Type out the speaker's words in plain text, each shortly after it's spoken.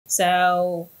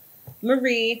So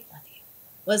Marie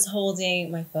was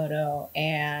holding my photo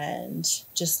and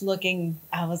just looking.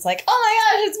 I was like, oh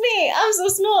my gosh, it's me. I'm so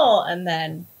small. And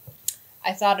then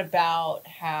I thought about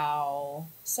how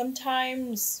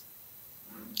sometimes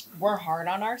we're hard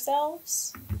on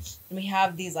ourselves and we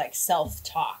have these like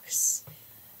self-talks.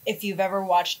 If you've ever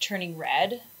watched Turning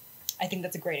Red, I think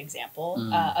that's a great example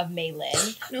of Mei Lin.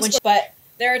 But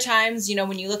there are times, you know,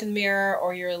 when you look in the mirror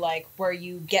or you're like where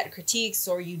you get critiques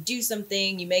or you do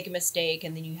something, you make a mistake,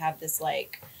 and then you have this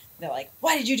like, they're like,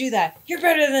 why did you do that? You're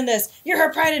better than this. You're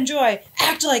her pride and joy.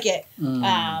 Act like it.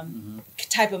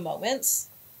 Type of moments.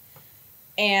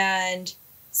 And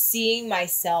seeing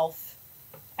myself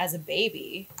as a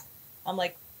baby, I'm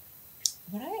like,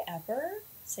 would I ever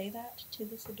say that to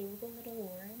this adorable little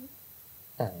Lauren?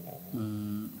 I don't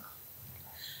know.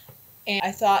 And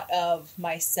I thought of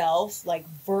myself like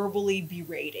verbally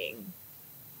berating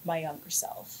my younger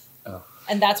self. Oh.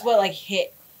 And that's what like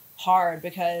hit hard,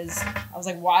 because I was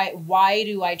like, why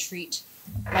do I treat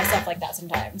myself like that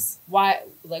sometimes? Why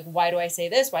do I say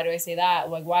this? Why do I say that?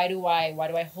 Like, why do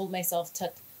I hold myself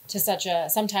to such a,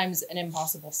 sometimes an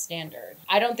impossible standard?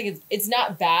 I don't think it's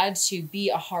not bad to be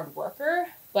a hard worker,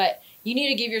 but you need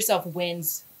to give yourself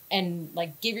wins and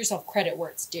like give yourself credit where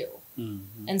it's due.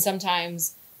 And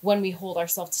sometimes when we hold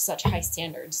ourselves to such high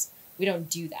standards, we don't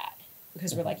do that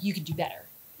because we're like, you could do better.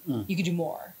 You could do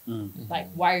more.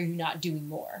 Like, why are you not doing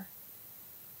more?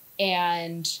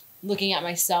 And looking at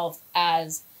myself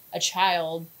as a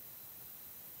child,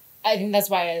 I think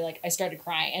that's why I started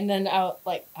crying. And then I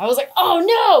was like, oh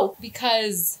no,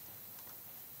 because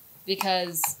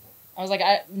I was like,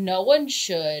 no one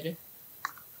should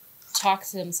talk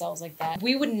to themselves like that.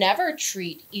 We would never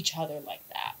treat each other like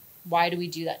that. Why do we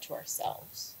do that to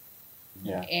ourselves?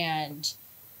 Yeah. And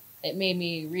it made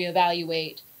me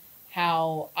reevaluate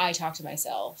how I talk to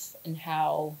myself and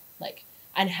how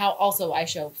also I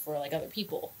show up for like other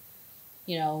people,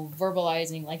 you know,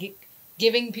 verbalizing, like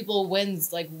giving people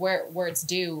wins, like where it's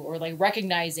due, or like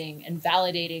recognizing and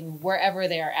validating wherever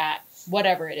they are at,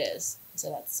 whatever it is.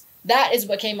 So that is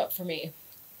what came up for me.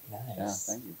 Nice. Yeah,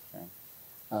 thank you,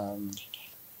 Karen.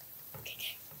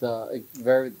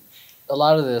 Okay. A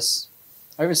lot of this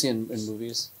I even see in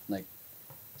movies, like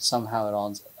somehow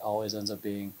it always ends up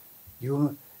being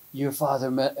your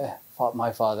father fought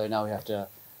my father, now we have to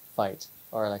fight,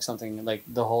 or like something like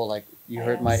the whole like you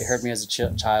hurt me as a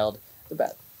child.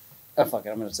 Fuck it,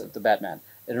 I'm gonna say the Batman.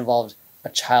 It involved a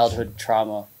childhood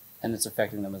trauma and it's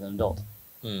affecting them as an adult.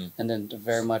 And then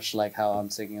very much like how I'm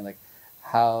thinking like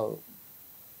how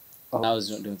when I was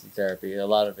doing therapy, a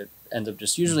lot of it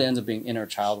usually ends up being inner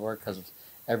child work because of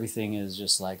everything is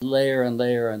just like layer and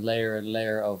layer and layer and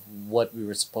layer of what we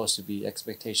were supposed to be,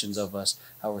 expectations of us,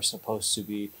 how we're supposed to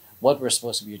be, what we're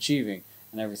supposed to be achieving,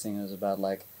 and everything is about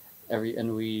like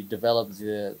and we develop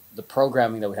the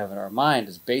programming that we have in our mind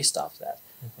is based off that.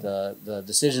 The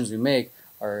decisions we make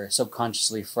are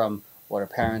subconsciously from what our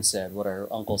parents said, what our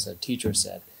uncle said, teacher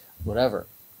said, whatever.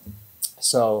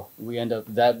 So we end up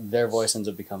their voice ends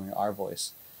up becoming our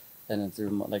voice, and then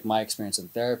through like my experience in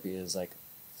therapy is like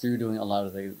through doing a lot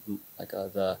of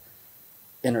the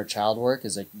inner child work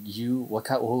is like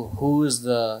who is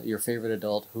your favorite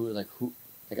adult, who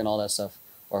and all that stuff,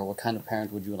 or what kind of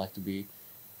parent would you like to be?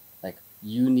 Like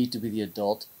you need to be the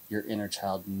adult your inner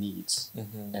child needs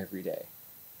every day.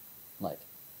 Like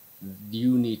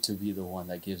you need to be the one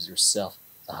that gives yourself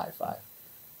the high five,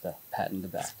 the pat in the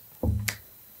back.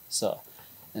 So,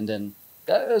 and then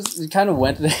it kind of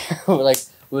went there.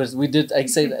 We did. I'd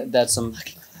say that some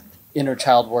inner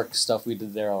child work stuff we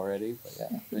did there already. But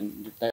yeah,